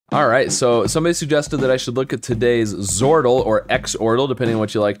All right, so somebody suggested that I should look at today's Zordle or Xordle, depending on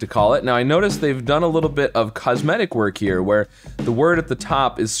what you like to call it. Now, I noticed they've done a little bit of cosmetic work here where the word at the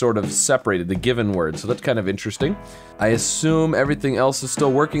top is sort of separated, the given word, so that's kind of interesting. I assume everything else is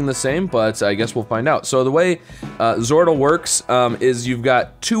still working the same, but I guess we'll find out. So the way Zordle works is you've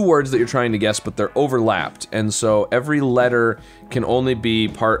got two words that you're trying to guess, but they're overlapped, and so every letter can only be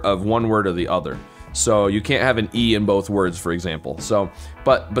part of one word or the other. So you can't have an E in both words, for example. So,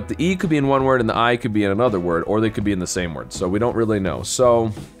 but the E could be in one word and the I could be in another word, or they could be in the same word. So we don't really know. So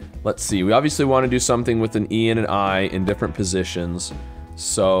let's see. We obviously want to do something with an E and an I in different positions.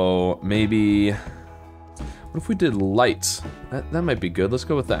 So maybe, what if we did lights? That might be good. Let's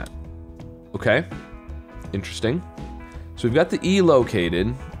go with that. Okay. Interesting. So we've got the E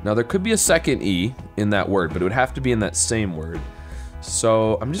located. Now there could be a second E in that word, but it would have to be in that same word.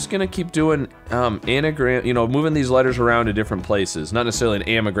 So I'm just gonna keep doing anagram, you know, moving these letters around to different places. Not necessarily an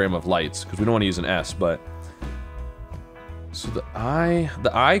anagram of lights, because we don't want to use an S, but. So the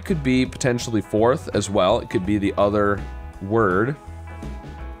I could be potentially fourth as well. It could be the other word.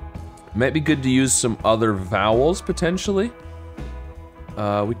 It might be good to use some other vowels potentially.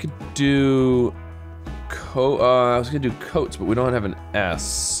 We could do I was gonna do coats, but we don't have an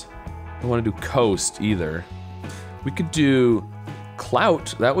S. I don't want to do coast either. We could do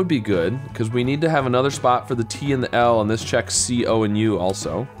clout, that would be good, because we need to have another spot for the T and the L, and this checks C, O, and U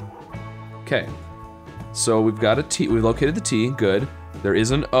also. Okay, so we've got a T, we've located the T, good. There is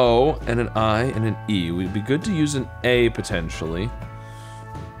an O, and an I, and an E. We'd be good to use an A, potentially.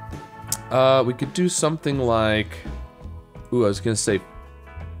 We could do something like, ooh, I was gonna say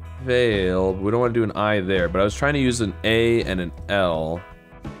fail, but we don't want to do an I there, but I was trying to use an A and an L.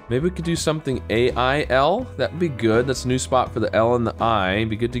 Maybe we could do something A-I-L. That would be good. That's a new spot for the L and the I. It'd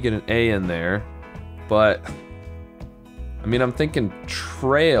be good to get an A in there. But, I mean, I'm thinking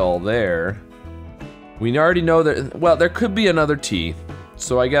trail there. We already know that, well, there could be another T.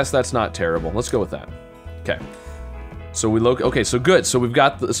 So I guess that's not terrible. Let's go with that. Okay. So we look, okay, so good. So we've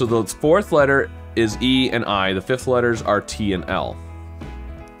got, so the fourth letter is E and I. The fifth letters are T and L.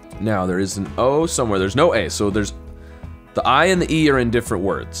 Now, there is an O somewhere. There's no A, so there's the I and the E are in different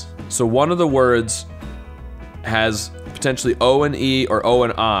words. So one of the words has potentially O and E or O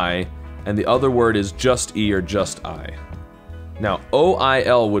and I, and the other word is just E or just I. Now,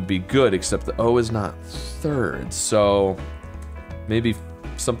 O-I-L would be good, except the O is not third. So maybe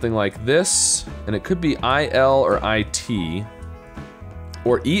something like this, and it could be I-L or I-T,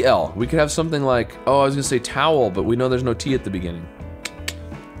 or E-L. We could have something like, oh, I was gonna say towel, but we know there's no T at the beginning.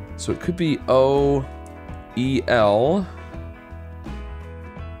 So it could be O-E-L.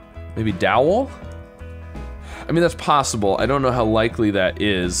 Maybe dowel? I mean, that's possible. I don't know how likely that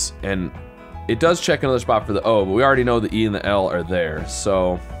is, and it does check another spot for the O, but we already know the E and the L are there,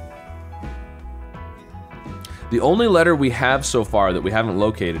 so. The only letter we have so far that we haven't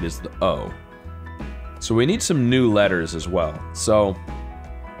located is the O. So we need some new letters as well. So,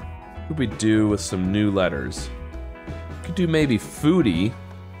 what could we do with some new letters? We could do maybe foodie.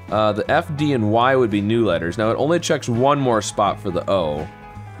 The F, D, and Y would be new letters. Now, it only checks one more spot for the O.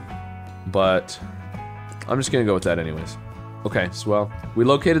 But I'm just gonna go with that anyways. Okay, so well, we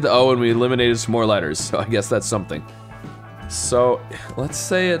located the O and we eliminated some more letters, so I guess that's something. So let's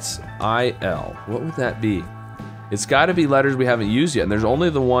say it's I-L. What would that be? It's gotta be letters we haven't used yet, and there's only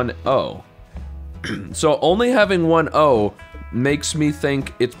the one O. So only having one O makes me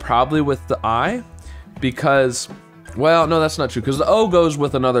think it's probably with the I, because, well, no, that's not true, because the O goes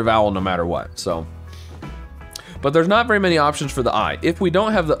with another vowel no matter what, so. But there's not very many options for the I. If we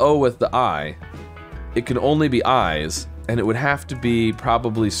don't have the O with the I, it can only be I's, and it would have to be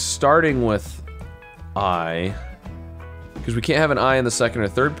probably starting with I, because we can't have an I in the second or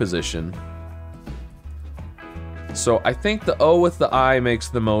third position. So I think the O with the I makes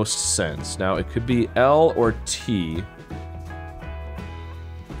the most sense. Now it could be L or T.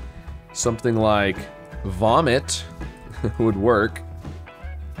 Something like vomit would work.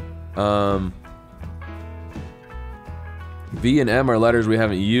 V and M are letters we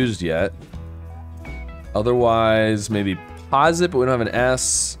haven't used yet. Otherwise, maybe posit, but we don't have an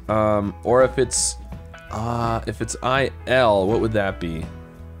S. Or if it's I-L, what would that be?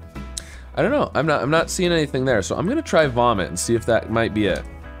 I don't know. I'm not seeing anything there, so I'm gonna try vomit and see if that might be it.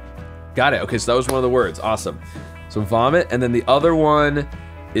 Got it. Okay, so that was one of the words. Awesome. So vomit, and then the other one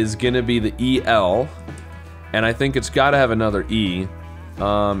is gonna be the E-L, and I think it's gotta have another E.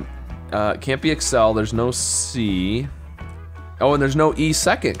 Can't be Excel. There's no C. Oh, and there's no E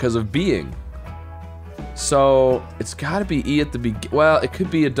second because of being. So it's gotta be E at the beginning. Well, it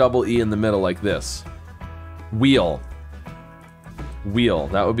could be a double E in the middle like this. Wheel. Wheel,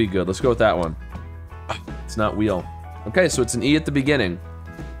 that would be good. Let's go with that one. It's not wheel. Okay, so it's an E at the beginning.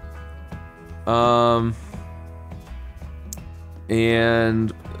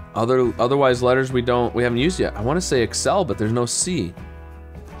 And otherwise letters we haven't used yet. I want to say excel, but there's no C.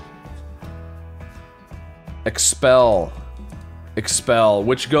 Expel. Expel,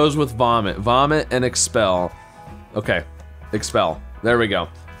 which goes with vomit. Vomit and expel. Okay, expel. There we go.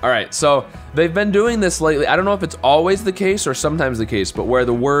 All right, so they've been doing this lately. I don't know if it's always the case or sometimes the case, but where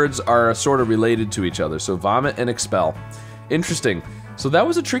the words are sort of related to each other. So vomit and expel. Interesting. So that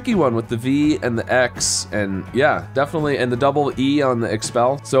was a tricky one with the V and the X, and yeah, definitely, and the double E on the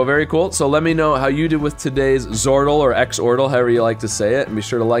expel. So very cool. So let me know how you did with today's Zordle or X-Ordle, however you like to say it, and be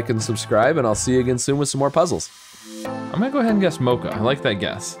sure to like and subscribe, and I'll see you again soon with some more puzzles. I'm gonna go ahead and guess mocha. I like that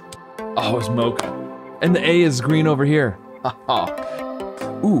guess. Oh, it's mocha. And the A is green over here.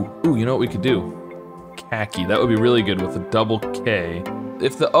 Ooh, you know what we could do? Khaki, that would be really good with a double K.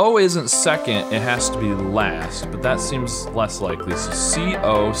 If the O isn't second, it has to be last, but that seems less likely. So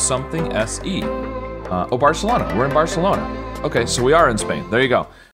C-O something S-E. Oh, Barcelona, we're in Barcelona. Okay, so we are in Spain, there you go.